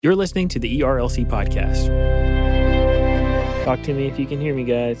You're listening to the ERLC podcast. Talk to me if you can hear me,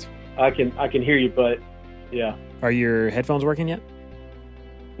 guys. I can hear you, but yeah. Are your headphones working yet?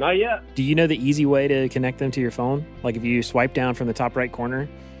 Not yet. Do you know the easy way to connect them to your phone? Like if you swipe down from the top right corner,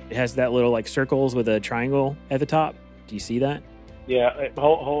 it has that little like circles with a triangle at the top. Do you see that? Yeah.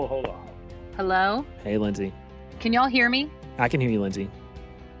 Hold on. Hello? Hey, Lindsay. Can y'all hear me? I can hear you, Lindsay.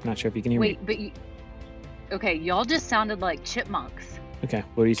 Not sure if you can hear me. Wait, but you... Okay, y'all just sounded like chipmunks. Okay,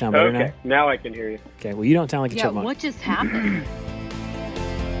 what do you sound better Okay, now I can hear you. Okay, well, you don't sound like a Yeah, chipmunk. what just happened?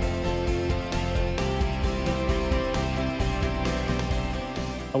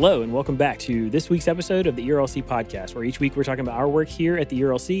 Hello, and welcome back to this week's episode of the ERLC podcast, where each week we're talking about our work here at the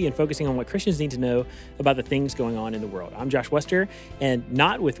ERLC and focusing on what Christians need to know about the things going on in the world. I'm Josh Wester, and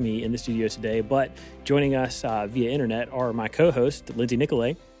not with me in the studio today, but joining us via internet are my co-host, Lindsay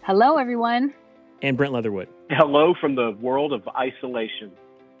Nicolay. Hello, everyone. And Brent Leatherwood. Hello from the world of isolation.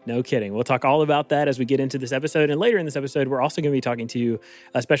 No kidding. We'll talk all about that as we get into this episode. And later in this episode, we're also going to be talking to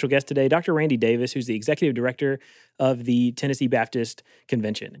a special guest today, Dr. Randy Davis, who's the executive director of the Tennessee Baptist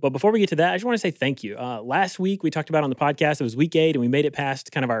Convention. But before we get to that, I just want to say thank you. Last week, we talked about on the podcast, it was week 8, and we made it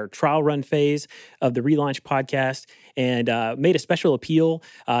past kind of our trial run phase of the relaunch podcast and made a special appeal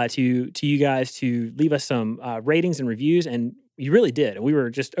to you guys to leave us some ratings and reviews. And you really did. And we were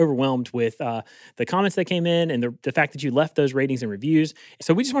just overwhelmed with the comments that came in and the fact that you left those ratings and reviews.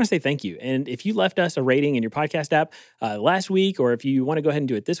 So we just want to say thank you. And if you left us a rating in your podcast app last week, or if you want to go ahead and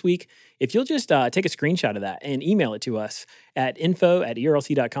do it this week, if you'll just take a screenshot of that and email it to us at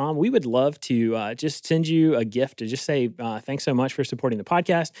info@erlc.com, we would love to just send you a gift to just say thanks so much for supporting the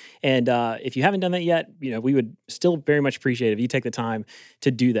podcast. And if you haven't done that yet, we would still very much appreciate it if you take the time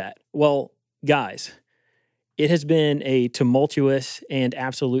to do that. Well, guys, it has been a tumultuous and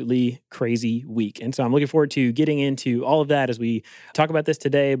absolutely crazy week. And so I'm looking forward to getting into all of that as we talk about this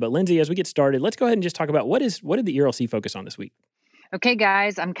today. But Lindsay, as we get started, let's go ahead and just talk about what did the ERLC focus on this week? Okay,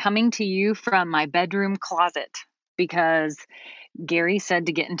 guys, I'm coming to you from my bedroom closet because Gary said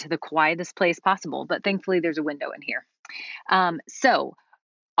to get into the quietest place possible, but thankfully there's a window in here. So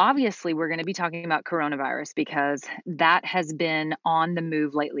obviously we're going to be talking about coronavirus because that has been on the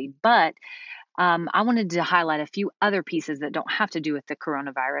move lately, but I wanted to highlight a few other pieces that don't have to do with the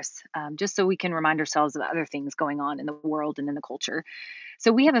coronavirus, just so we can remind ourselves of other things going on in the world and in the culture.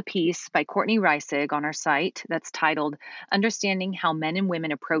 So we have a piece by Courtney Reissig on our site that's titled, Understanding How Men and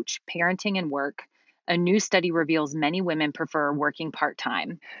Women Approach Parenting and Work. A new study reveals many women prefer working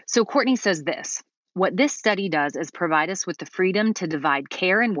part-time. So Courtney says this. What this study does is provide us with the freedom to divide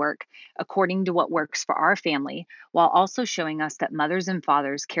care and work according to what works for our family, while also showing us that mothers and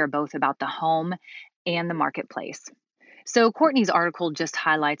fathers care both about the home and the marketplace. So Courtney's article just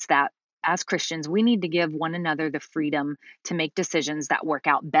highlights that as Christians, we need to give one another the freedom to make decisions that work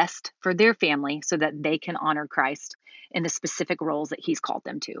out best for their family so that they can honor Christ in the specific roles that he's called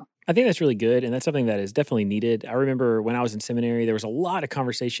them to. I think that's really good, and that's something that is definitely needed. I remember when I was in seminary, there was a lot of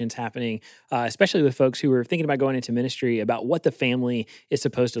conversations happening, especially with folks who were thinking about going into ministry, about what the family is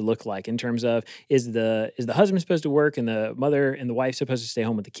supposed to look like in terms of is the husband supposed to work and the mother and the wife supposed to stay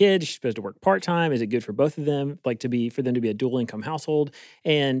home with the kids? She's supposed to work part-time? Is it good for both of them, for them to be a dual income household?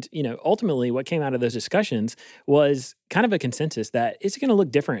 And ultimately, what came out of those discussions was kind of a consensus that it's going to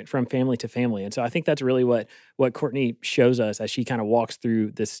look different from family to family. And so I think that's really what Courtney shows us as she kind of walks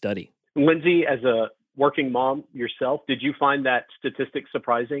through this study. Lindsay, as a working mom yourself, did you find that statistic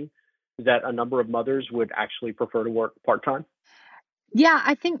surprising that a number of mothers would actually prefer to work part-time? Yeah,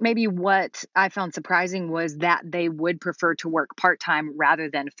 I think maybe what I found surprising was that they would prefer to work part-time rather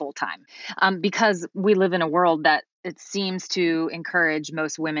than full-time, because we live in a world that it seems to encourage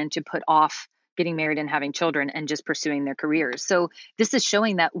most women to put off getting married and having children and just pursuing their careers. So this is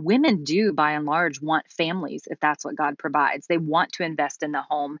showing that women do, by and large, want families if that's what God provides. They want to invest in the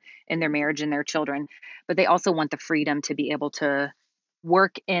home, in their marriage and their children, but they also want the freedom to be able to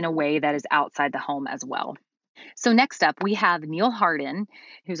work in a way that is outside the home as well. So next up, we have Neil Hardin,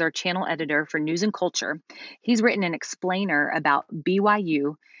 who's our channel editor for News and Culture. He's written an explainer about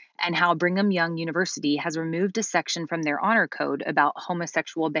BYU and how Brigham Young University has removed a section from their honor code about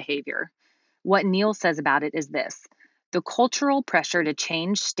homosexual behavior. What Neil says about it is this. The cultural pressure to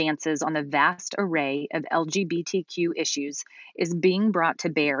change stances on the vast array of LGBTQ issues is being brought to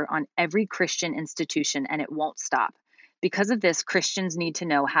bear on every Christian institution, and it won't stop. Because of this, Christians need to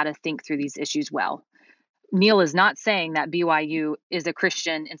know how to think through these issues well. Neil is not saying that BYU is a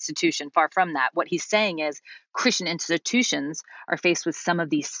Christian institution. Far from that. What he's saying is Christian institutions are faced with some of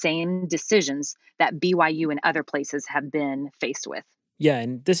these same decisions that BYU and other places have been faced with. Yeah,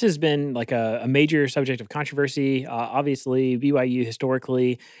 and this has been like a major subject of controversy. Obviously, BYU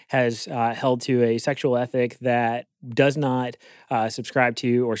historically has held to a sexual ethic that does not subscribe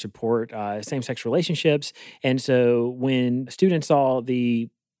to or support same-sex relationships. And so when students saw the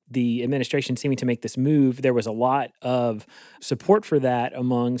administration seeming to make this move, there was a lot of support for that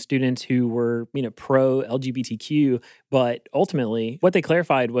among students who were, pro LGBTQ. But ultimately, what they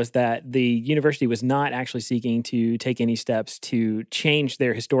clarified was that the university was not actually seeking to take any steps to change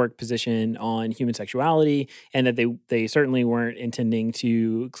their historic position on human sexuality, and that they certainly weren't intending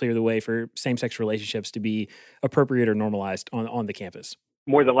to clear the way for same-sex relationships to be appropriate or normalized on the campus.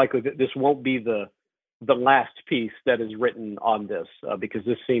 More than likely, this won't be the last piece that is written on this, because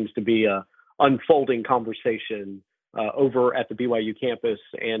this seems to be a unfolding conversation over at the BYU campus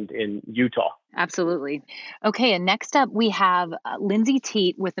and in Utah. Absolutely. Okay, and next up we have Lindsay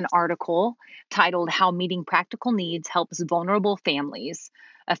Teat with an article titled How Meeting Practical Needs Helps Vulnerable Families,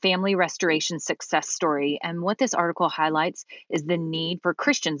 a family restoration success story. And what this article highlights is the need for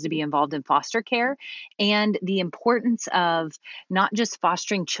Christians to be involved in foster care and the importance of not just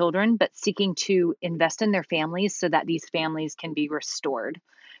fostering children, but seeking to invest in their families so that these families can be restored.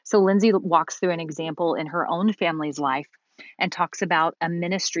 So Lindsay walks through an example in her own family's life and talks about a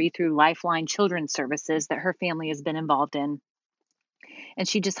ministry through Lifeline Children's Services that her family has been involved in. And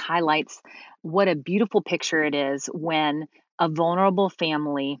she just highlights what a beautiful picture it is when a vulnerable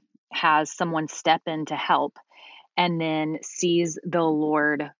family has someone step in to help and then sees the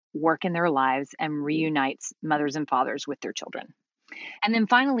Lord work in their lives and reunites mothers and fathers with their children. And then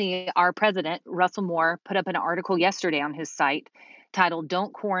finally, our president, Russell Moore, put up an article yesterday on his site titled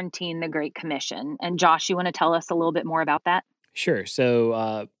Don't Quarantine the Great Commission. And Josh, you want to tell us a little bit more about that? Sure.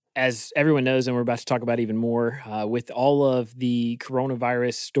 So, as everyone knows, and we're about to talk about even more, with all of the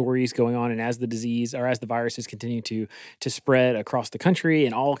coronavirus stories going on, and as the viruses continue to spread across the country,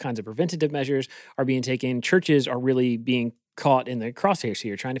 and all kinds of preventative measures are being taken, churches are really being caught in the crosshairs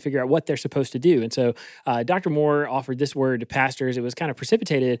here, trying to figure out what they're supposed to do. And so Dr. Moore offered this word to pastors. It was kind of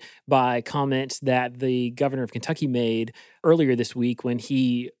precipitated by comments that the governor of Kentucky made earlier this week when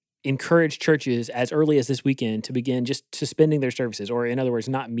he encourage churches as early as this weekend to begin just suspending their services, or in other words,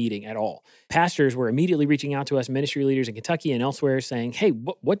 not meeting at all. Pastors were immediately reaching out to us, ministry leaders in Kentucky and elsewhere, saying, hey,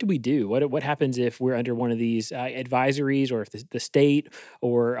 what do we do? What happens if we're under one of these advisories, or if the state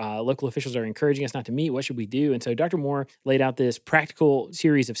or local officials are encouraging us not to meet? What should we do? And so Dr. Moore laid out this practical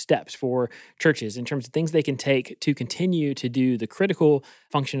series of steps for churches in terms of things they can take to continue to do the critical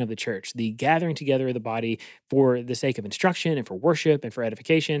function of the church, the gathering together of the body for the sake of instruction and for worship and for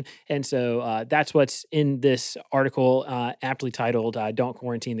edification. And so that's what's in this article, aptly titled, Don't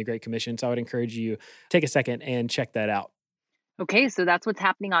Quarantine the Great Commission. So I would encourage you take a second and check that out. Okay, so that's what's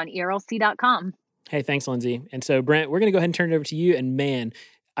happening on ERLC.com. Hey, thanks, Lindsay. And so, Brent, we're going to go ahead and turn it over to you. And man,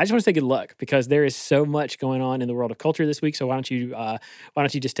 I just want to say good luck, because there is so much going on in the world of culture this week. So why don't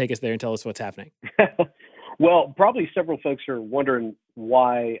you just take us there and tell us what's happening? Well, probably several folks are wondering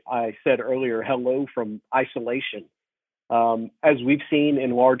why I said earlier, hello from isolation. As we've seen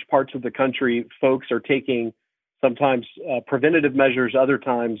in large parts of the country, folks are taking sometimes preventative measures, other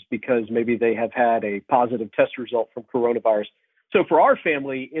times because maybe they have had a positive test result from coronavirus. So for our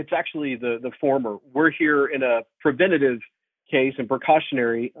family, it's actually the former. We're here in a preventative case and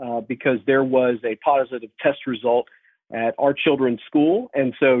precautionary because there was a positive test result at our children's school.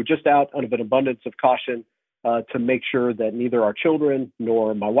 And so just out of an abundance of caution, to make sure that neither our children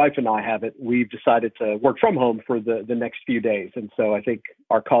nor my wife and I have it, we've decided to work from home for the next few days. And so I think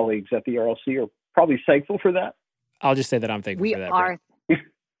our colleagues at the RLC are probably thankful for that. I'll just say that I'm thankful for that. We are.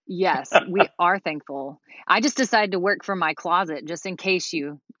 Yes, we are thankful. I just decided to work from my closet just in case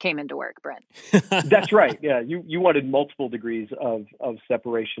you came into work, Brent. That's right. Yeah, you wanted multiple degrees of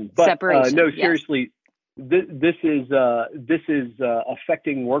separation. But separation, no, yes. seriously, this is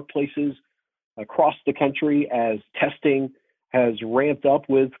affecting workplaces across the country as testing has ramped up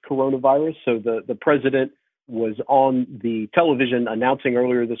with coronavirus. So the president was on the television announcing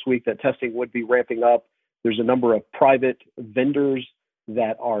earlier this week that testing would be ramping up. There's a number of private vendors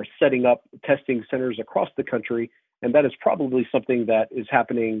that are setting up testing centers across the country. And that is probably something that is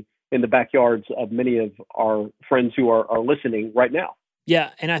happening in the backyards of many of our friends who are listening right now.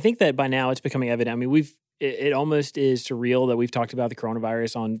 Yeah. And I think that by now it's becoming evident. I mean, it almost is surreal that we've talked about the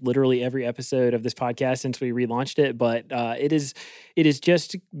coronavirus on literally every episode of this podcast since we relaunched it. But it is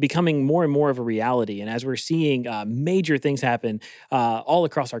just becoming more and more of a reality. And as we're seeing major things happen all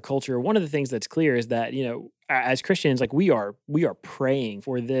across our culture, one of the things that's clear is that, as Christians, like we are praying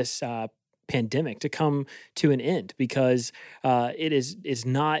for this pandemic to come to an end, because it is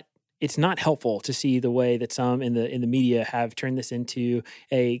not it's not helpful to see the way that some in the media have turned this into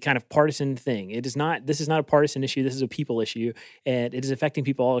a kind of partisan thing. It is not. This is not a partisan issue. This is a people issue, and it is affecting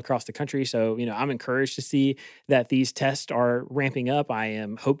people all across the country. So, I'm encouraged to see that these tests are ramping up. I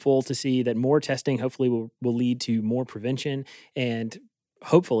am hopeful to see that more testing hopefully will lead to more prevention and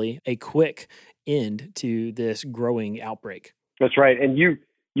hopefully a quick end to this growing outbreak. That's right. And you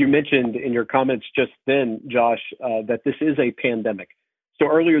mentioned in your comments just then, Josh, that this is a pandemic. So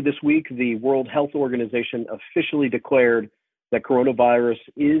earlier this week, the World Health Organization officially declared that coronavirus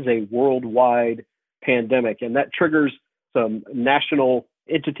is a worldwide pandemic, and that triggers some national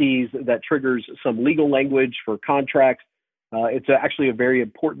entities, that triggers some legal language for contracts. It's actually a very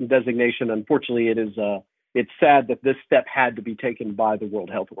important designation. Unfortunately, it's sad that this step had to be taken by the World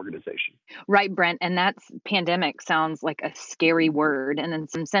Health Organization. Right, Brent. And that's pandemic sounds like a scary word. And in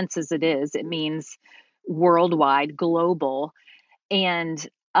some senses it is. It means worldwide, global. And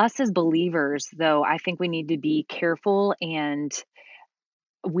us as believers, though, I think we need to be careful and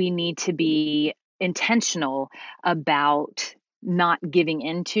we need to be intentional about not giving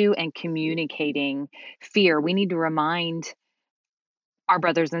into and communicating fear. We need to remind our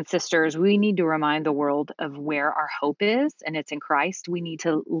brothers and sisters, we need to remind the world of where our hope is, and it's in Christ. We need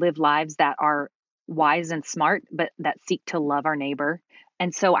to live lives that are wise and smart, but that seek to love our neighbor.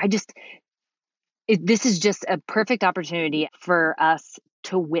 And so this is just a perfect opportunity for us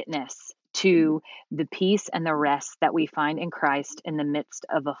to witness to the peace and the rest that we find in Christ in the midst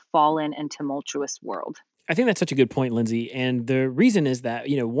of a fallen and tumultuous world. I think that's such a good point, Lindsay. And the reason is that,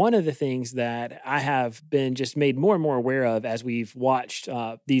 one of the things that I have been just made more and more aware of as we've watched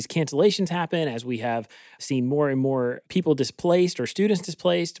these cancellations happen, as we have seen more and more people displaced or students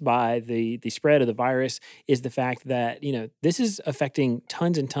displaced by the spread of the virus, is the fact that, this is affecting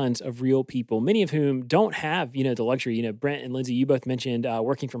tons and tons of real people, many of whom don't have, the luxury. Brent and Lindsay, you both mentioned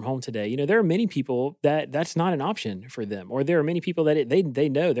working from home today. There are many people that's not an option for them, or there are many people that they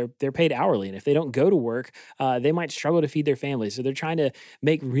know they're paid hourly. And if they don't go to work, they might struggle to feed their families. So they're trying to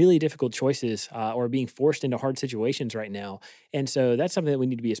make really difficult choices or being forced into hard situations right now. And so that's something that we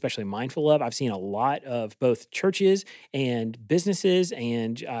need to be especially mindful of. I've seen a lot of both churches and businesses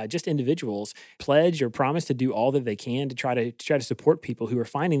and just individuals pledge or promise to do all that they can to try to support people who are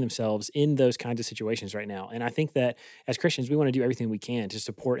finding themselves in those kinds of situations right now. And I think that as Christians, we want to do everything we can to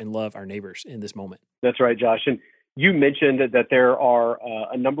support and love our neighbors in this moment. That's right, Josh. And you mentioned that there are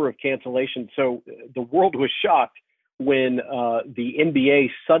a number of cancellations. So the world was shocked when the NBA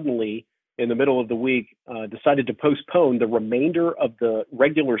suddenly, in the middle of the week, decided to postpone the remainder of the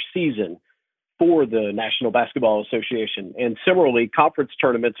regular season for the National Basketball Association. And similarly, conference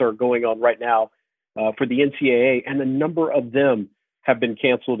tournaments are going on right now for the NCAA, and a number of them have been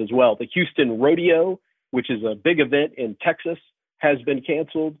canceled as well. The Houston Rodeo, which is a big event in Texas, has been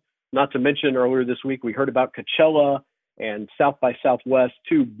canceled. Not to mention, earlier this week, we heard about Coachella and South by Southwest,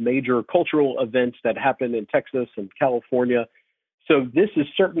 two major cultural events that happen in Texas and California. So this is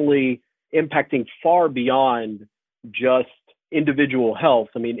certainly impacting far beyond just individual health.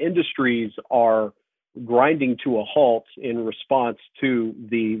 I mean, industries are grinding to a halt in response to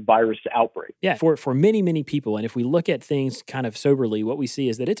the virus outbreak. Yeah, for many, many people. And if we look at things kind of soberly, what we see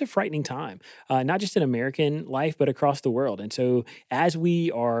is that it's a frightening time, not just in American life, but across the world. And so as we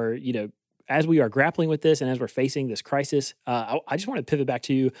are, grappling with this and as we're facing this crisis, I just want to pivot back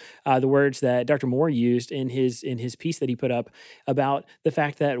to the words that Dr. Moore used in his piece that he put up about the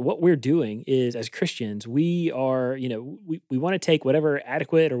fact that what we're doing is, as Christians, we are, we want to take whatever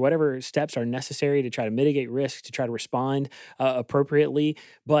adequate or whatever steps are necessary to try to mitigate risk, to try to respond appropriately.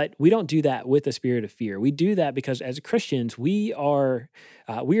 But we don't do that with a spirit of fear. We do that because as Christians, we are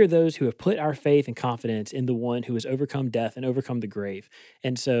those who have put our faith and confidence in the one who has overcome death and overcome the grave.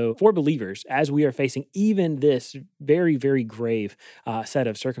 And so for believers, as we are facing even this very, very grave set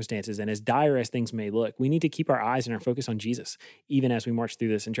of circumstances, and as dire as things may look, we need to keep our eyes and our focus on Jesus, even as we march through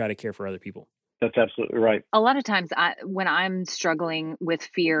this and try to care for other people. That's absolutely right. A lot of times when I'm struggling with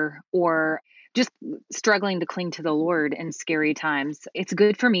fear or just struggling to cling to the Lord in scary times, it's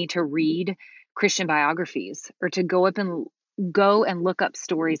good for me to read Christian biographies or to go and look up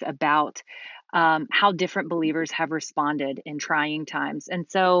stories about how different believers have responded in trying times. And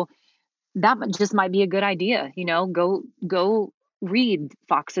so that just might be a good idea, go read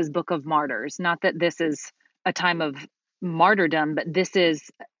Fox's Book of Martyrs. Not that this is a time of martyrdom, but this is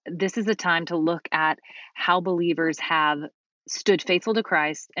a time to look at how believers have stood faithful to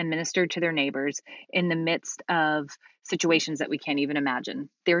Christ and ministered to their neighbors in the midst of situations that we can't even imagine.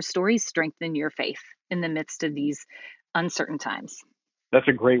 Their stories strengthen your faith in the midst of these uncertain times. That's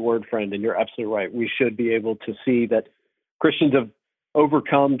a great word, friend, and you're absolutely right. We should be able to see that Christians of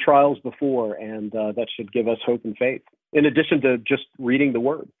overcome trials before, and that should give us hope and faith, in addition to just reading the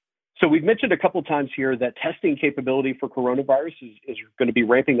word. So we've mentioned a couple times here that testing capability for coronavirus is going to be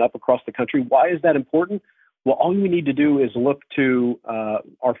ramping up across the country. Why is that important? Well, all we need to do is look to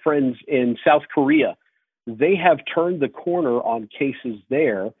our friends in South Korea. They have turned the corner on cases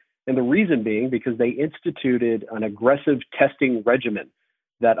there, and the reason being because they instituted an aggressive testing regimen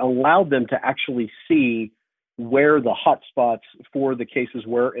that allowed them to actually see where the hotspots for the cases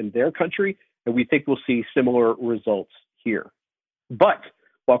were in their country, and we think we'll see similar results here. But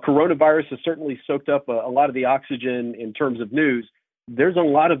while coronavirus has certainly soaked up a lot of the oxygen in terms of news, there's a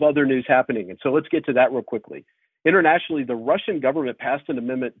lot of other news happening. And so let's get to that real quickly. Internationally, the Russian government passed an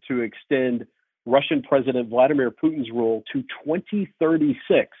amendment to extend Russian President Vladimir Putin's rule to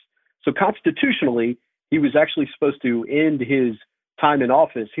 2036. So constitutionally, he was actually supposed to end his time in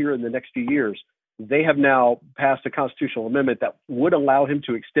office here in the next few years. They have now passed a constitutional amendment that would allow him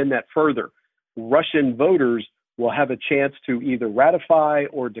to extend that further. Russian voters will have a chance to either ratify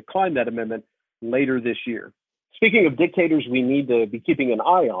or decline that amendment later this year. Speaking of dictators we need to be keeping an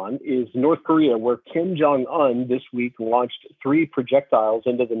eye on is North Korea, where Kim Jong-un this week launched 3 projectiles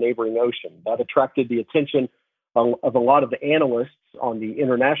into the neighboring ocean. That attracted the attention of a lot of the analysts on the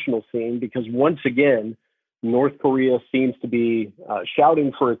international scene because once again, North Korea seems to be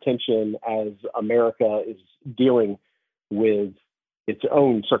shouting for attention as America is dealing with its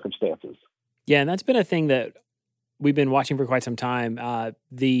own circumstances. Yeah, and that's been a thing that we've been watching for quite some time.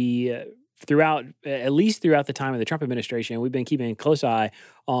 Throughout the time of the Trump administration, we've been keeping a close eye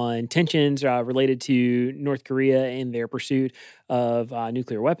on tensions related to North Korea and their pursuit of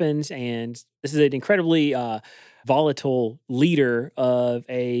nuclear weapons. And this is an incredibly volatile leader of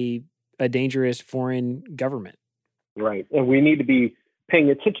a dangerous foreign government. Right. And we need to be paying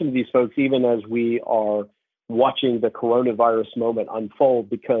attention to these folks even as we are watching the coronavirus moment unfold,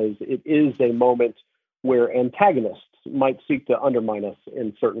 because it is a moment where antagonists might seek to undermine us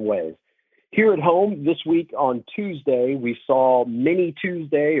in certain ways. Here at home this week on Tuesday, we saw Mini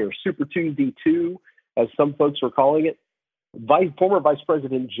Tuesday or Super Tuesday 2, as some folks were calling it. Former Vice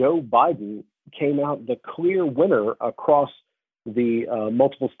President Joe Biden came out the clear winner across the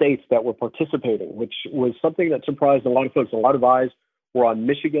multiple states that were participating, which was something that surprised a lot of folks. A lot of eyes were on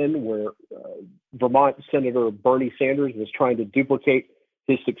Michigan, where Vermont Senator Bernie Sanders was trying to duplicate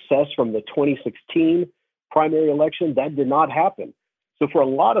his success from the 2016 primary election. That did not happen. So for a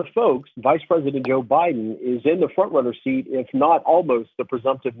lot of folks, Vice President Joe Biden is in the front-runner seat, if not almost the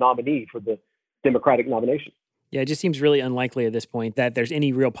presumptive nominee for the Democratic nomination. Yeah, it just seems really unlikely at this point that there's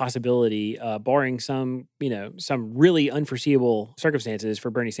any real possibility, barring some really unforeseeable circumstances, for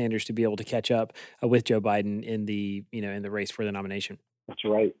Bernie Sanders to be able to catch up with Joe Biden in the race for the nomination. That's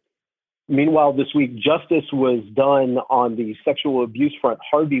right. Meanwhile, this week, justice was done on the sexual abuse front.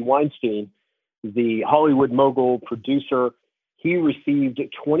 Harvey Weinstein, the Hollywood mogul producer, he received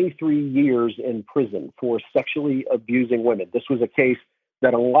 23 years in prison for sexually abusing women. This was a case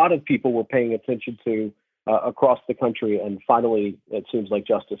that a lot of people were paying attention to across the country, and finally, it seems like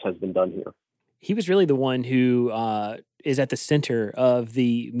justice has been done here. He was really the one who is at the center of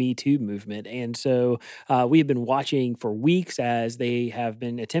the Me Too movement. And so we have been watching for weeks as they have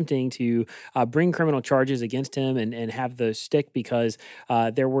been attempting to bring criminal charges against him and have those stick, because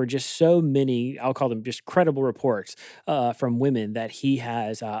there were just so many, I'll call them just credible reports from women that he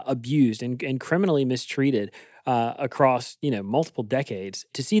has abused and criminally mistreated across multiple decades.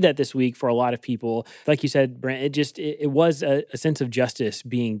 To see that this week for a lot of people, like you said, Brent, it was a sense of justice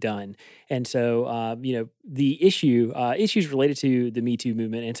being done. And so the issues related to the Me Too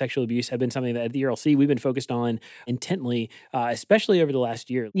movement and sexual abuse have been something that at the ERLC we've been focused on intently, especially over the last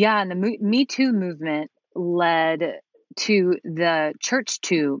year. Yeah, and the Me Too movement led to the Church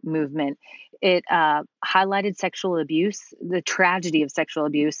Too movement. It highlighted sexual abuse, the tragedy of sexual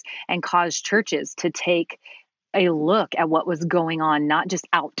abuse, and caused churches to take a look at what was going on, not just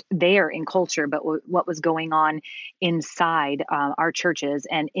out there in culture, but what was going on inside our churches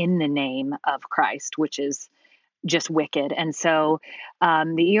and in the name of Christ, which is just wicked. And so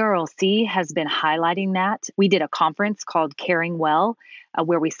the ERLC has been highlighting that. We did a conference called Caring Well,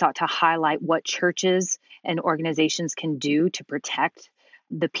 where we sought to highlight what churches and organizations can do to protect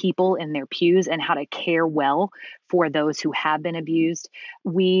the people in their pews and how to care well for those who have been abused.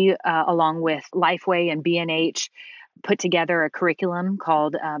 We, along with Lifeway and B&H, put together a curriculum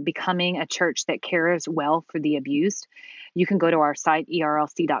called Becoming a Church That Cares Well for the Abused. You can go to our site,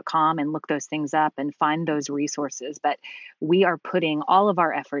 erlc.com, and look those things up and find those resources. But we are putting all of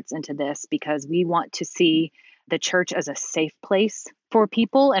our efforts into this because we want to see the church as a safe place for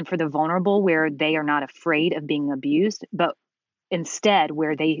people and for the vulnerable, where they are not afraid of being abused, but instead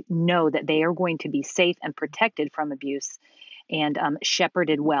where they know that they are going to be safe and protected from abuse and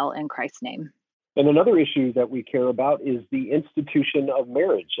shepherded well in Christ's name. And another issue that we care about is the institution of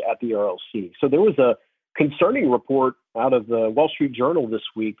marriage at the RLC. So there was a concerning report out of the Wall Street Journal this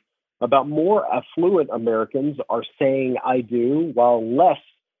week about more affluent Americans are saying I do, while less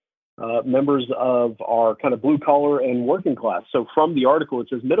members of our kind of blue collar and working class. So from the article, it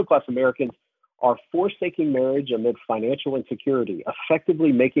says middle class Americans are forsaking marriage amid financial insecurity,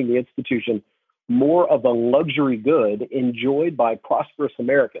 effectively making the institution more of a luxury good enjoyed by prosperous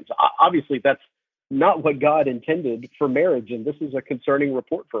Americans. Obviously, that's not what God intended for marriage, and this is a concerning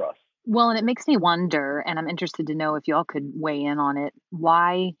report for us. Well, and it makes me wonder, and I'm interested to know if y'all could weigh in on it.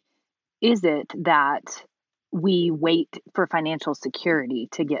 Why is it that we wait for financial security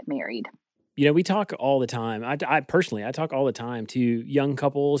to get married? We talk all the time. I personally talk all the time to young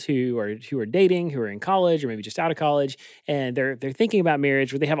couples who are dating, who are in college or maybe just out of college, and they're thinking about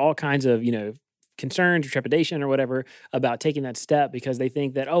marriage, where they have all kinds of concerns or trepidation or whatever about taking that step because they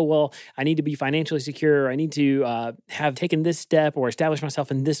think that, oh, well, I need to be financially secure. Or I need to have taken this step or establish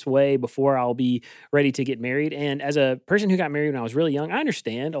myself in this way before I'll be ready to get married. And as a person who got married when I was really young, I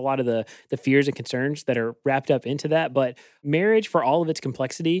understand a lot of the fears and concerns that are wrapped up into that. But marriage, for all of its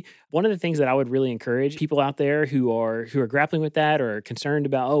complexity, one of the things that I would really encourage people out there who are grappling with that or concerned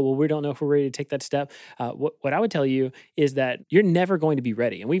about, oh, well, we don't know if we're ready to take that step. What I would tell you is that you're never going to be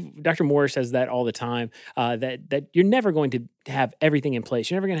ready. And Dr. Moore says that all the time, that you're never going to have everything in place.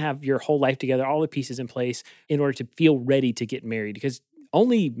 You're never going to have your whole life together, all the pieces in place in order to feel ready to get married, because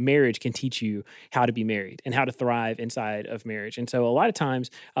only marriage can teach you how to be married and how to thrive inside of marriage. And so a lot of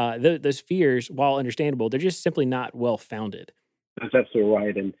times those fears, while understandable, they're just simply not well-founded. That's absolutely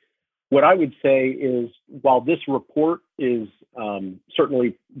right. And what I would say is, while this report is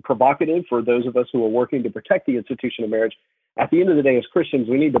certainly provocative for those of us who are working to protect the institution of marriage, at the end of the day, as Christians,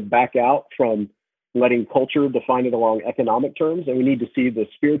 we need to back out from letting culture define it along economic terms, and we need to see the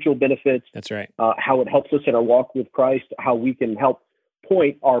spiritual benefits. That's right. How it helps us in our walk with Christ, how we can help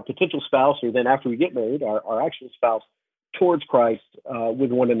point our potential spouse, or then after we get married, our actual spouse, towards Christ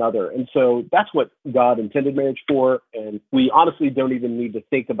with one another. And so that's what God intended marriage for. And we honestly don't even need to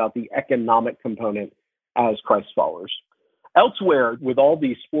think about the economic component as Christ followers. Elsewhere, with all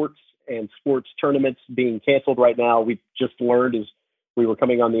these sports and sports tournaments being canceled right now, we just learned as we were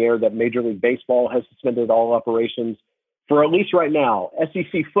coming on the air that Major League Baseball has suspended all operations for at least right now.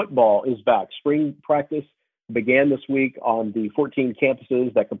 SEC football is back. Spring practice began this week on the 14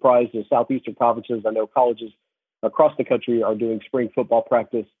 campuses that comprise the southeastern provinces. I know colleges across the country are doing spring football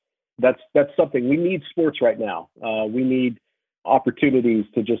practice. That's something. We need sports right now. We need opportunities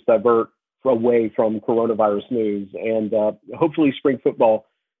to just divert away from coronavirus news. And hopefully spring football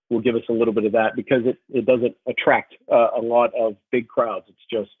will give us a little bit of that, because it doesn't attract a lot of big crowds. It's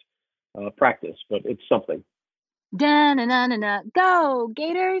just practice, but it's something. Go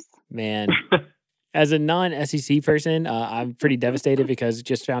Gators! Man. As a non-SEC person, I'm pretty devastated because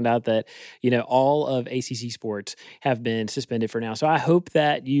just found out that, all of ACC sports have been suspended for now. So I hope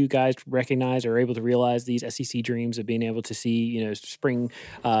that you guys recognize or are able to realize these SEC dreams of being able to see, spring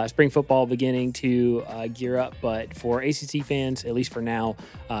football beginning to gear up. But for ACC fans, at least for now,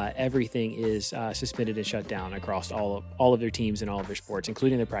 everything is suspended and shut down across all of their teams and all of their sports,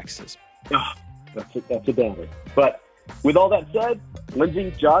 including their practices. Oh, that's a downer. But with all that said,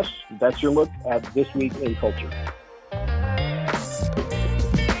 Lindsay, Josh, that's your look at This Week in Culture.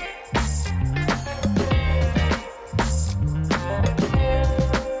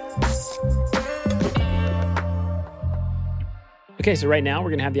 Okay, so right now we're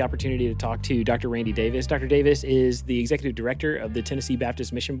going to have the opportunity to talk to Dr. Randy Davis. Dr. Davis is the executive director of the Tennessee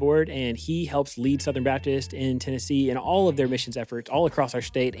Baptist Mission Board, and he helps lead Southern Baptist in Tennessee in all of their missions efforts all across our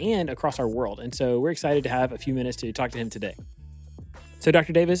state and across our world. And so we're excited to have a few minutes to talk to him today. So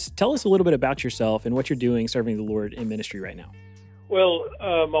Dr. Davis, tell us a little bit about yourself and what you're doing serving the Lord in ministry right now. Well,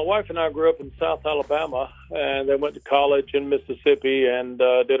 my wife and I grew up in South Alabama, and then went to college in Mississippi and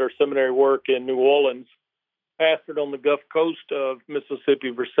did our seminary work in New Orleans. Pastored on the Gulf Coast of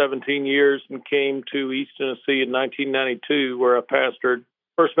Mississippi for 17 years and came to East Tennessee in 1992, where I pastored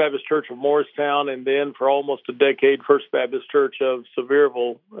First Baptist Church of Morristown, and then for almost a decade, First Baptist Church of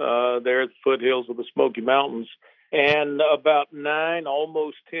Sevierville, there at the foothills of the Smoky Mountains. And about 9,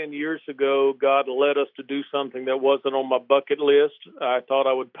 almost 10 years ago, God led us to do something that wasn't on my bucket list. I thought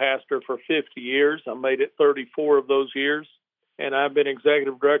I would pastor for 50 years. I made it 34 of those years. And I've been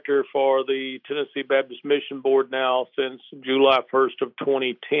executive director for the Tennessee Baptist Mission Board now since July 1st of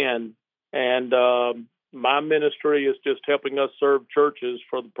 2010. And my ministry is just helping us serve churches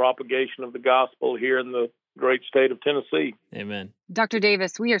for the propagation of the gospel here in the great state of Tennessee. Amen. Dr.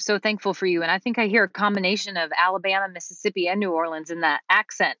 Davis, we are so thankful for you. And I think I hear a combination of Alabama, Mississippi, and New Orleans in that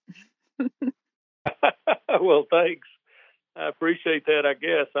accent. Well, thanks. I appreciate that. I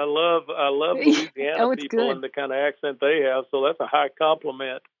guess I love Louisiana Oh, it's people good. and the kind of accent they have. So that's a high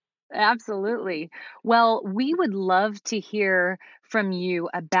compliment. Absolutely. Well, we would love to hear from you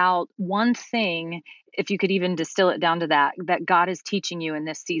about one thing, if you could even distill it down to that God is teaching you in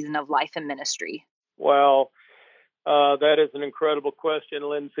this season of life and ministry. Well, that is an incredible question,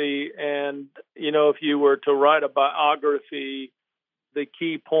 Lindsay. And if you were to write a biography, the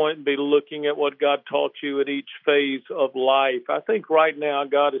key point would be looking at what God taught you at each phase of life. I think right now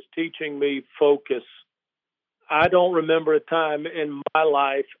God is teaching me focus. I don't remember a time in my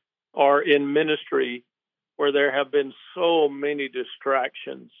life or in ministry where there have been so many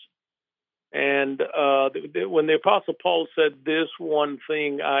distractions. And when the Apostle Paul said, "This one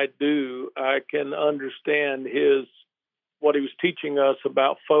thing I do," I can understand what he was teaching us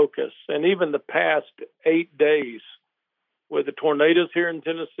about focus. And even the past 8 days, with the tornadoes here in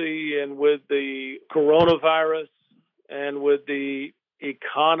Tennessee and with the coronavirus and with the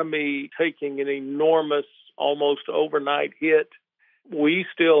economy taking an enormous, almost overnight hit, we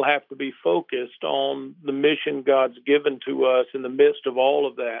still have to be focused on the mission God's given to us in the midst of all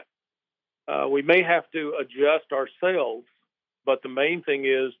of that. We may have to adjust ourselves, but the main thing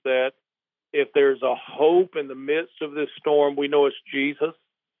is that if there's a hope in the midst of this storm, we know it's Jesus.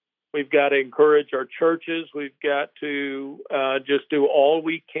 We've got to encourage our churches. We've got to just do all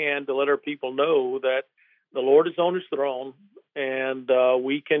we can to let our people know that the Lord is on his throne and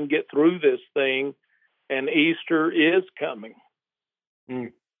we can get through this thing, and Easter is coming.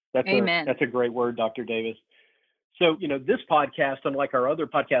 Amen. That's a great word, Dr. Davis. So, this podcast, unlike our other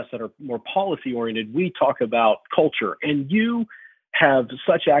podcasts that are more policy-oriented, we talk about culture. And you have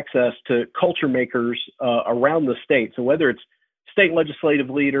such access to culture makers around the state. So whether it's state legislative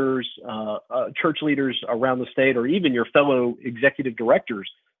leaders, church leaders around the state, or even your fellow executive directors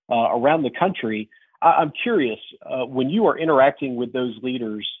around the country, I'm curious, when you are interacting with those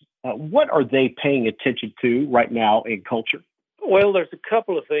leaders, what are they paying attention to right now in culture? Well, there's a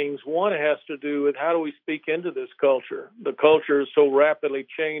couple of things. One has to do with how do we speak into this culture. The culture is so rapidly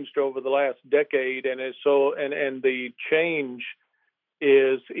changed over the last decade, and the change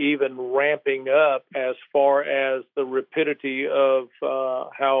is even ramping up as far as the rapidity of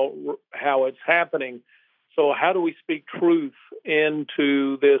how it's happening. So how do we speak truth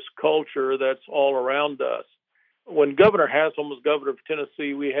into this culture that's all around us? When Governor Haslam was governor of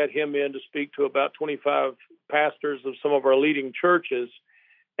Tennessee, we had him in to speak to about 25 pastors of some of our leading churches,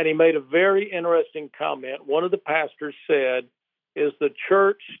 and he made a very interesting comment. One of the pastors said, "Is the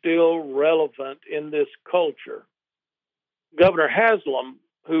church still relevant in this culture?" Governor Haslam,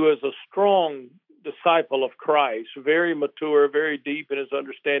 who is a strong disciple of Christ, very mature, very deep in his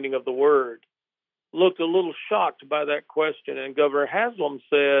understanding of the word, looked a little shocked by that question. And Governor Haslam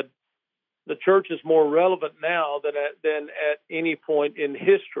said, "The church is more relevant now than at any point in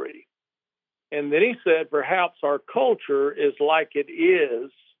history." And then he said, "Perhaps our culture is like it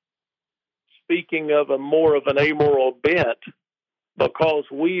is," speaking of more of an amoral bent, because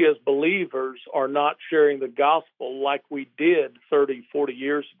we as believers are not sharing the gospel like we did 30, 40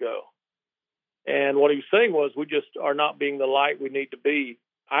 years ago. And what he was saying was we just are not being the light we need to be.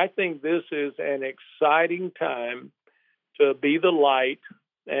 I think this is an exciting time to be the light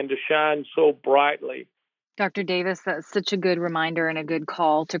and to shine so brightly. Dr. Davis, that's such a good reminder and a good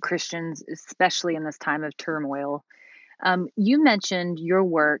call to Christians, especially in this time of turmoil. You mentioned your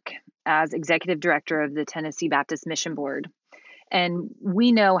work as executive director of the Tennessee Baptist Mission Board. And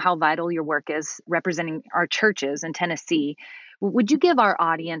we know how vital your work is representing our churches in Tennessee. Would you give our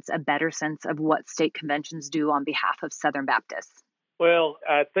audience a better sense of what state conventions do on behalf of Southern Baptists? Well,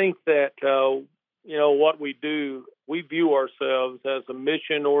 I think that, what we do, we view ourselves as a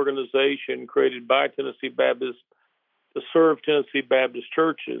mission organization created by Tennessee Baptists to serve Tennessee Baptist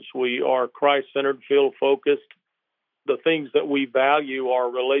churches. We are Christ-centered, field-focused. The things that we value are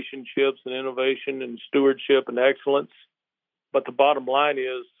relationships and innovation and stewardship and excellence. But the bottom line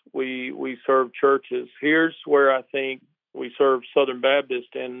is we serve churches. Here's where I think we serve Southern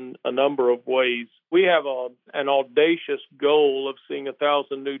Baptist in a number of ways. We have an audacious goal of seeing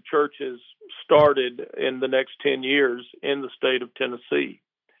 1,000 new churches started in the next 10 years in the state of Tennessee.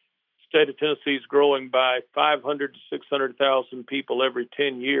 The state of Tennessee is growing by 500 to 600,000 people every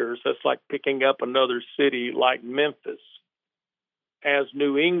 10 years. That's like picking up another city like Memphis. As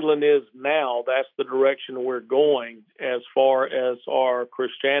New England is now, that's the direction we're going as far as our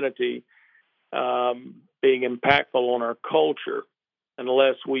Christianity being impactful on our culture.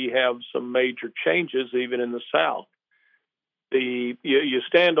 unless we have some major changes, even in the South. You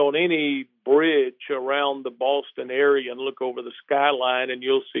stand on any bridge around the Boston area and look over the skyline, and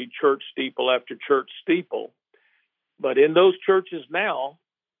you'll see church steeple after church steeple. But in those churches now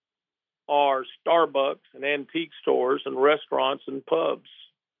are Starbucks and antique stores and restaurants and pubs.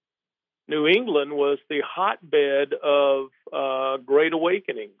 New England was the hotbed of great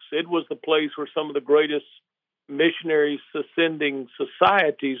awakenings. It was the place where some of the greatest missionary ascending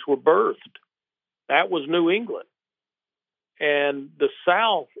societies were birthed. That was New England. And the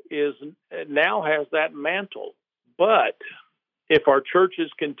South now has that mantle. But if our churches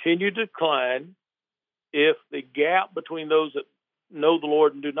continue to decline, if the gap between those that know the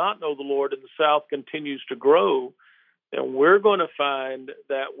Lord and do not know the Lord in the South continues to grow, then we're going to find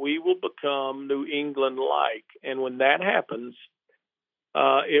that we will become New England-like. And when that happens,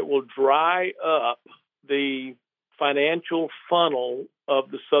 it will dry up the financial funnel of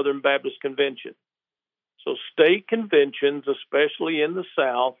the Southern Baptist Convention. So state conventions, especially in the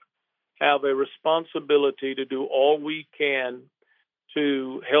South, have a responsibility to do all we can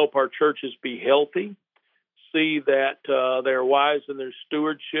to help our churches be healthy, see that they're wise in their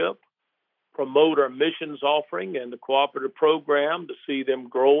stewardship, promote our missions offering and the cooperative program to see them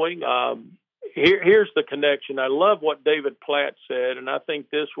growing. Here's the connection. I love what David Platt said, and I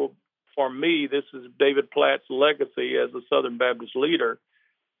think this will, for me, this is David Platt's legacy as a Southern Baptist leader.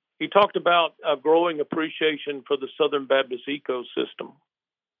 He talked about a growing appreciation for the Southern Baptist ecosystem.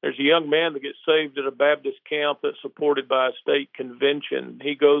 There's a young man that gets saved at a Baptist camp that's supported by a state convention.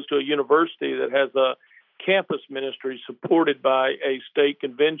 He goes to a university that has a campus ministry supported by a state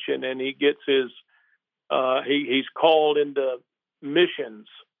convention, and he gets he's called into missions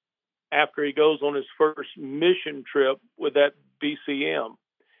after he goes on his first mission trip with that BCM.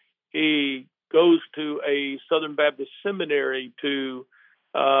 He goes to a Southern Baptist seminary to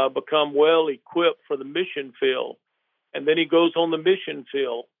become well equipped for the mission field. And then he goes on the mission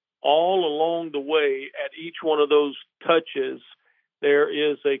field. All along the way, at each one of those touches, there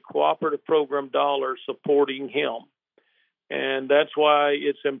is a cooperative program dollar supporting him. And that's why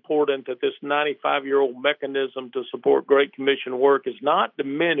it's important that this 95-year-old mechanism to support Great Commission work is not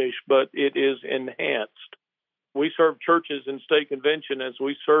diminished, but it is enhanced. We serve churches in state convention as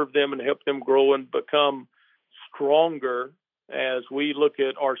we serve them and help them grow and become stronger as we look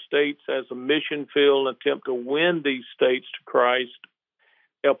at our states as a mission field and attempt to win these states to Christ,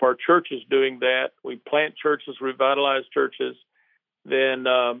 help our churches doing that. We plant churches, revitalize churches. Then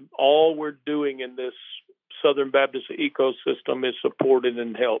all we're doing in this Southern Baptist ecosystem is supported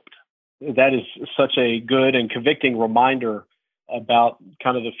and helped. That is such a good and convicting reminder about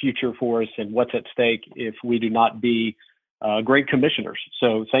kind of the future for us and what's at stake if we do not be great commissioners.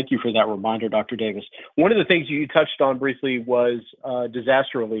 So thank you for that reminder, Dr. Davis. One of the things you touched on briefly was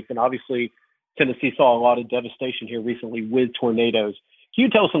disaster relief. And obviously, Tennessee saw a lot of devastation here recently with tornadoes. Can you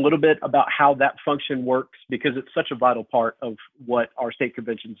tell us a little bit about how that function works? Because it's such a vital part of what our state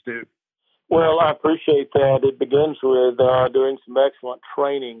conventions do. Well, I appreciate that. It begins with doing some excellent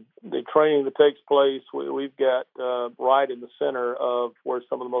training. The training that takes place, we've got right in the center of where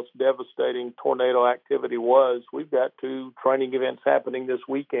some of the most devastating tornado activity was. We've got 2 training events happening this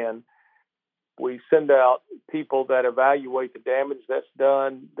weekend. We send out people that evaluate the damage that's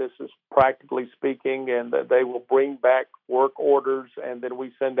done. This is practically speaking, and that they will bring back work orders, and then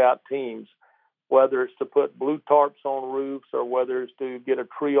we send out teams, whether it's to put blue tarps on roofs or whether it's to get a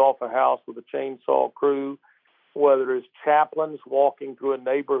tree off a house with a chainsaw crew, whether it's chaplains walking through a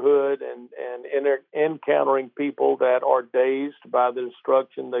neighborhood and encountering people that are dazed by the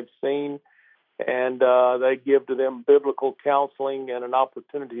destruction they've seen. And they give to them biblical counseling and an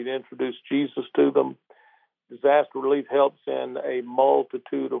opportunity to introduce Jesus to them. Disaster relief helps in a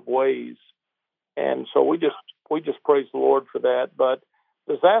multitude of ways. And so we just praise the Lord for that. But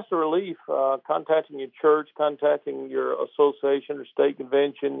disaster relief, contacting your church, contacting your association or state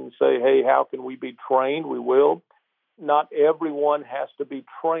convention and say, hey, how can we be trained? We will. Not everyone has to be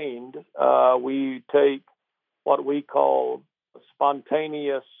trained. We take what we call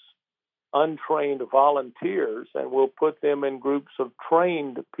spontaneous, untrained volunteers, and we'll put them in groups of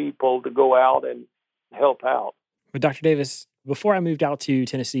trained people to go out and help out. But Dr. Davis, before I moved out to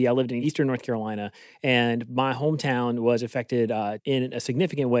Tennessee, I lived in eastern North Carolina, and my hometown was affected in a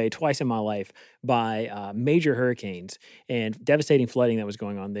significant way twice in my life by major hurricanes and devastating flooding that was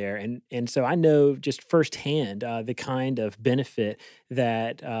going on there. And so I know just firsthand the kind of benefit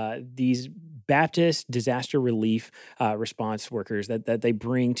that these Baptist disaster relief response workers that they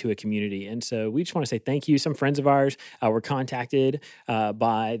bring to a community. And so we just want to say thank you. Some friends of ours were contacted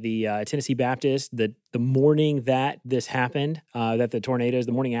by the Tennessee Baptist the morning that this happened, that the tornadoes,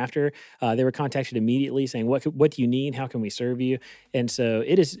 the morning after, they were contacted immediately saying, what do you need? How can we serve you? And so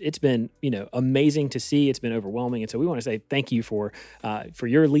it's been, amazing to see. It's been overwhelming. And so we want to say thank you for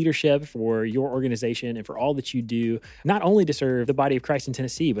your leadership, for your organization, and for all that you do, not only to serve the body of Christ in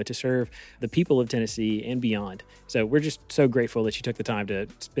Tennessee, but to serve the people of Tennessee and beyond. So we're just so grateful that you took the time to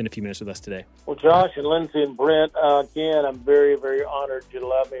spend a few minutes with us today. Well, Josh and Lindsay and Brent, again, I'm very, very honored you to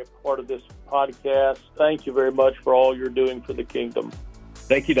allow me a part of this podcast. Thank you very much for all you're doing for the kingdom.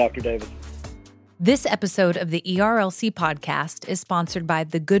 Thank you, Dr. Davis. This episode of the ERLC podcast is sponsored by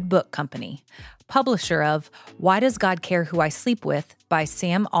The Good Book Company, publisher of Why Does God Care Who I Sleep With by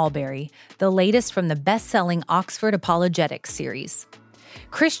Sam Allberry, the latest from the best-selling Oxford Apologetics series.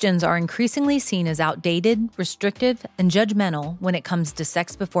 Christians are increasingly seen as outdated, restrictive, and judgmental when it comes to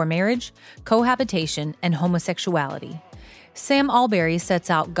sex before marriage, cohabitation, and homosexuality. Sam Allberry sets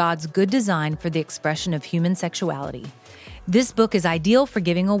out God's good design for the expression of human sexuality. This book is ideal for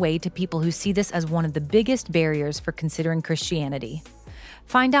giving away to people who see this as one of the biggest barriers for considering Christianity.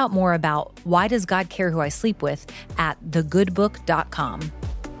 Find out more about Why Does God Care Who I Sleep With at thegoodbook.com.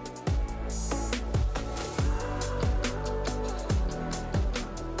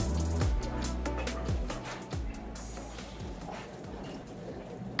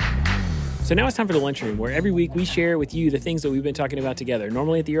 So now it's time for the lunchroom, where every week we share with you the things that we've been talking about together.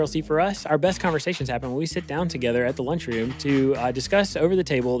 Normally at the ERLC for us, our best conversations happen when we sit down together at the lunchroom to discuss over the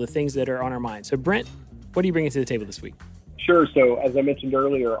table the things that are on our minds. So Brent, what are you bringing to the table this week? Sure. So as I mentioned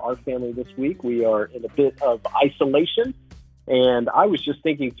earlier, our family this week, we are in a bit of isolation. And I was just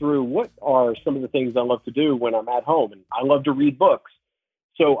thinking through what are some of the things I love to do when I'm at home. And I love to read books.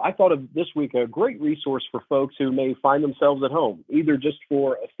 So I thought of this week a great resource for folks who may find themselves at home, either just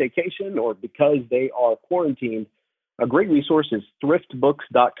for a staycation or because they are quarantined. A great resource is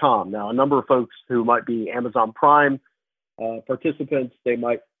thriftbooks.com. Now, a number of folks who might be Amazon Prime participants, they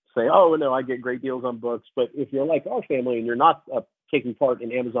might say, oh, no, I get great deals on books. But if you're like our family and you're not taking part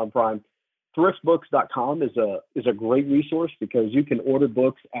in Amazon Prime, thriftbooks.com is a great resource because you can order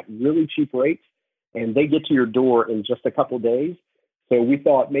books at really cheap rates and they get to your door in just a couple of days. So we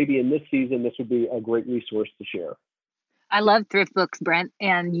thought maybe in this season, this would be a great resource to share. I love thrift books, Brent,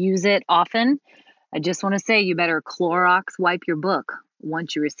 and use it often. I just want to say you better Clorox wipe your book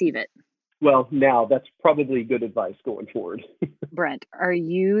once you receive it. Well, now that's probably good advice going forward. Brent, are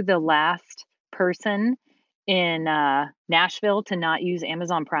you the last person in Nashville to not use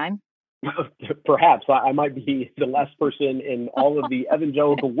Amazon Prime? Perhaps. I might be the last person in all of the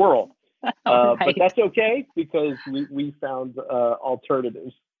evangelical world. Right. But that's okay because we found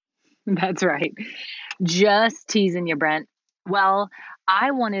alternatives. That's right. Just teasing you, Brent. Well,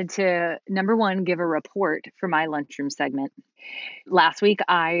 I wanted to, number one, give a report for my lunchroom segment. Last week,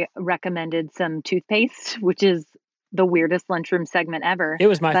 I recommended some toothpaste, which is the weirdest lunchroom segment ever. It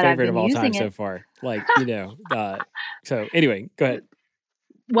was my favorite of all time so far. So anyway, go ahead.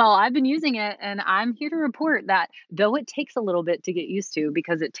 Well, I've been using it and I'm here to report that though it takes a little bit to get used to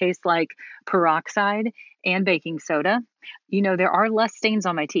because it tastes like peroxide and baking soda, there are less stains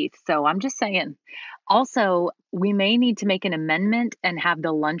on my teeth. So I'm just saying. Also, we may need to make an amendment and have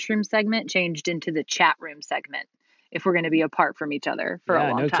the lunchroom segment changed into the chat room segment if we're going to be apart from each other for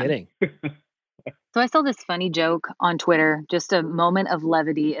a long time. Yeah, no kidding. So I saw this funny joke on Twitter, just a moment of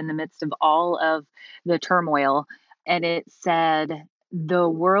levity in the midst of all of the turmoil. And it said, the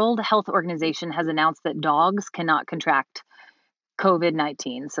World Health Organization has announced that dogs cannot contract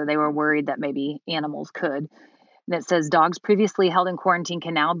COVID-19. So they were worried that maybe animals could. And it says dogs previously held in quarantine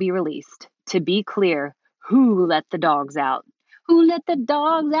can now be released. To be clear, who let the dogs out? Who let the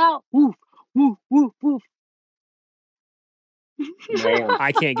dogs out? Woof, woof, woof, woof. Man.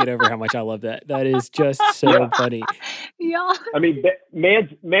 I can't get over how much I love that. That is just so funny. Yeah. I mean,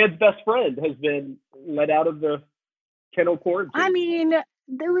 man's best friend has been let out of the kennel quarantine. I mean,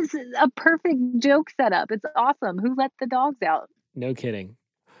 there was a perfect joke set up. It's awesome. Who let the dogs out? No kidding.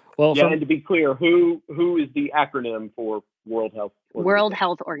 Well, and to be clear, who is the acronym for World Health Organization? World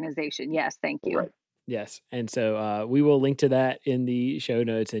Health Organization. Yes, thank you. Right. Yes. And so we will link to that in the show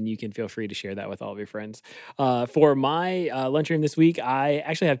notes, and you can feel free to share that with all of your friends. For my lunchroom this week, I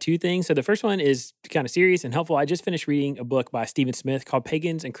actually have two things. So the first one is kind of serious and helpful. I just finished reading a book by Stephen Smith called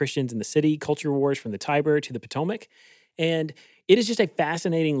Pagans and Christians in the City, Culture Wars from the Tiber to the Potomac. And it is just a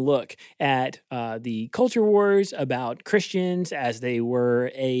fascinating look at the culture wars about Christians as they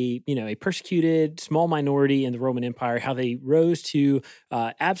were a persecuted small minority in the Roman Empire, how they rose to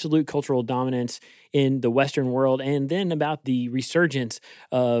absolute cultural dominance in the Western world, and then about the resurgence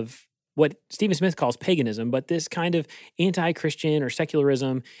of what Stephen Smith calls paganism, but this kind of anti-Christian or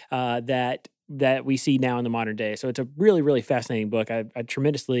secularism that we see now in the modern day. So it's a really, really fascinating book. I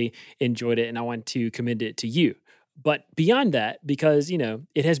tremendously enjoyed it, and I want to commend it to you. But beyond that, because,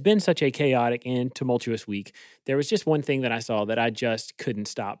 it has been such a chaotic and tumultuous week, there was just one thing that I saw that I just couldn't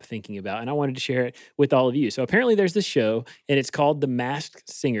stop thinking about, and I wanted to share it with all of you. So apparently there's this show, and it's called The Masked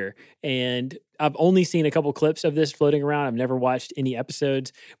Singer, and I've only seen a couple clips of this floating around. I've never watched any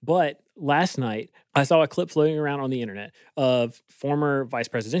episodes, but last night I saw a clip floating around on the internet of former vice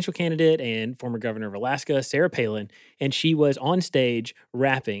presidential candidate and former governor of Alaska, Sarah Palin, and she was on stage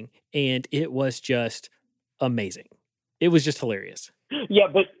rapping, and it was just amazing. It was just hilarious. Yeah,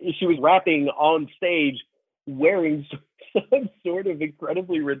 but she was rapping on stage wearing some sort of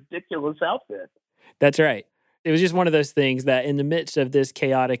incredibly ridiculous outfit. That's right. It was just one of those things that in the midst of this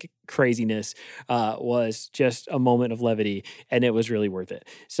chaotic craziness was just a moment of levity, and it was really worth it.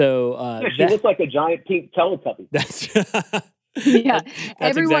 So she looked like a giant pink Teletubby. That's that's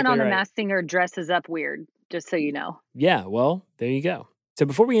everyone exactly on The right. Masked Singer dresses up weird, just so you know. Yeah, well, there you go. So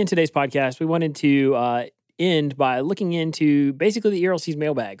before we end today's podcast, we wanted to end by looking into basically the ERLC's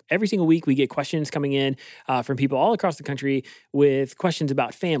mailbag. Every single week, we get questions coming in from people all across the country with questions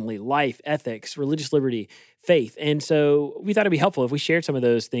about family, life, ethics, religious liberty, faith. And so we thought it'd be helpful if we shared some of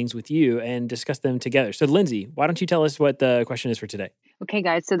those things with you and discussed them together. So Lindsay, why don't you tell us what the question is for today? Okay,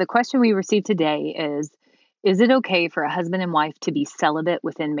 guys. So the question we received today is it okay for a husband and wife to be celibate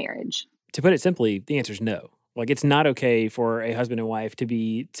within marriage? To put it simply, the answer is no. Like, it's not okay for a husband and wife to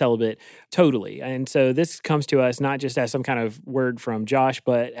be celibate totally. And so this comes to us not just as some kind of word from Josh,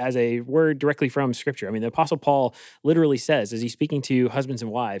 but as a word directly from Scripture. I mean, the Apostle Paul literally says, as he's speaking to husbands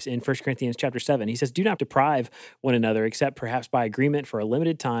and wives in 1 Corinthians chapter 7, he says, "Do not deprive one another, except perhaps by agreement for a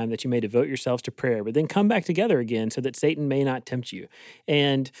limited time, that you may devote yourselves to prayer, but then come back together again so that Satan may not tempt you."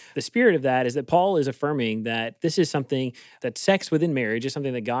 And the spirit of that is that Paul is affirming that this is something, that sex within marriage is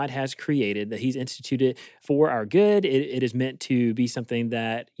something that God has created, that he's instituted for our good. It is meant to be something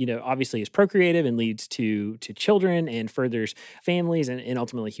that, obviously is procreative and leads to children and furthers families and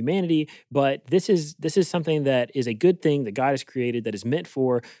ultimately humanity. But this is something that is a good thing that God has created, that is meant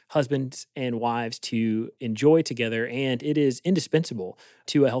for husbands and wives to enjoy together, and it is indispensable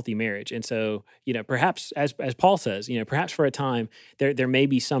to a healthy marriage. And so, perhaps as Paul says, perhaps for a time there may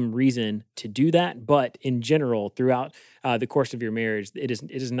be some reason to do that, but in general, throughout the course of your marriage, it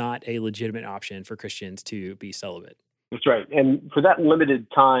is not a legitimate option for Christians to be celibate. That's right. And for that limited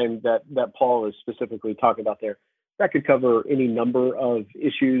time that Paul is specifically talking about there, that could cover any number of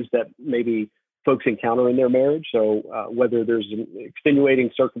issues that maybe folks encounter in their marriage. So whether there's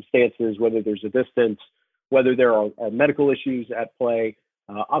extenuating circumstances, whether there's a distance, whether there are medical issues at play,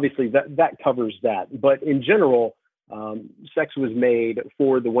 obviously that covers that. But in general, sex was made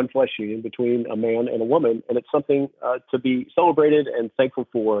for the one flesh union between a man and a woman, and it's something to be celebrated and thankful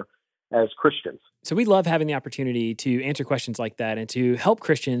for as Christians. So we love having the opportunity to answer questions like that and to help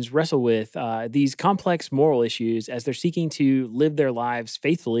Christians wrestle with these complex moral issues as they're seeking to live their lives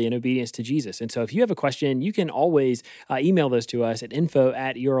faithfully in obedience to Jesus. And so if you have a question, you can always email those to us at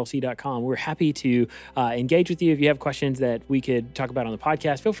info@erlc.com. We're happy to engage with you. If you have questions that we could talk about on the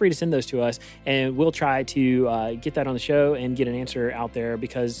podcast, feel free to send those to us, and we'll try to get that on the show and get an answer out there,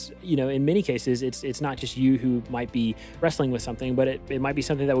 because, in many cases, it's not just you who might be wrestling with something, but it might be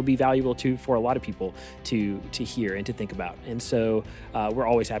something that would be valuable for a lot of people to hear and to think about. And so we're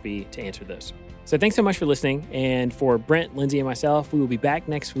always happy to answer those. So thanks so much for listening. And for Brent, Lindsay, and myself, we will be back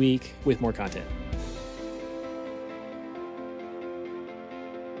next week with more content.